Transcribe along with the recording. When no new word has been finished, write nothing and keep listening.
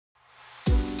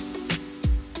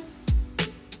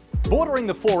Bordering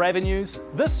the 4 avenues,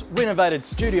 this renovated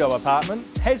studio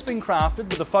apartment has been crafted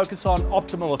with a focus on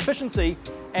optimal efficiency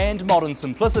and modern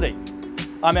simplicity.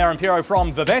 I'm Aaron Pero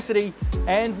from Vivacity,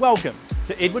 and welcome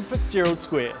to Edward Fitzgerald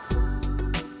Square.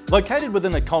 Located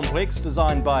within a complex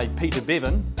designed by Peter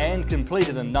Beaven and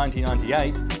completed in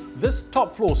 1998, this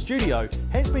top floor studio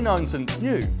has been owned since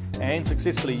new and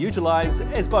successfully utilised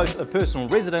as both a personal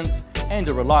residence and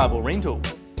a reliable rental.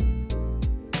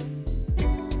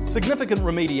 Significant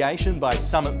remediation by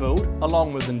Summit Build,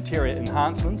 along with interior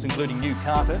enhancements including new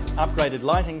carpet, upgraded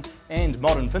lighting and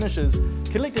modern finishes,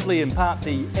 collectively impart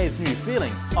the as-new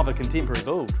feeling of a contemporary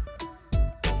build.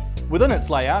 Within its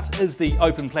layout is the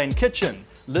open-plan kitchen,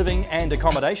 living and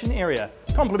accommodation area,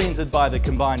 complemented by the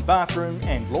combined bathroom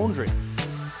and laundry.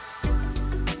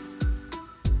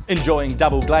 Enjoying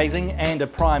double glazing and a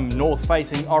prime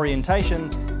north-facing orientation,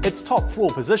 its top floor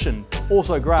position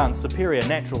also grants superior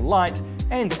natural light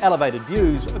and elevated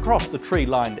views across the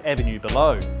tree-lined avenue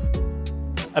below.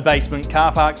 A basement car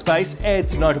park space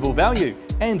adds notable value,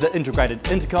 and the integrated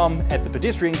intercom at the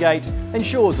pedestrian gate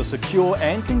ensures a secure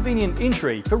and convenient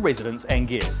entry for residents and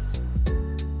guests.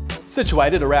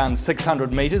 Situated around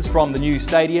 600 metres from the new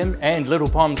stadium and Little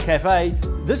Ponds Cafe,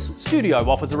 this studio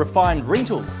offers a refined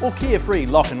rental or carefree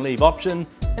lock and leave option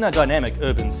in a dynamic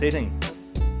urban setting.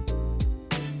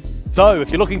 So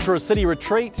if you're looking for a city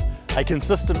retreat, a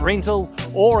consistent rental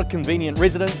or a convenient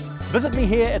residence, visit me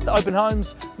here at the open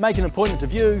homes, make an appointment to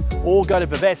view or go to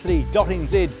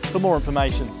vivacity.nz for more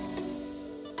information.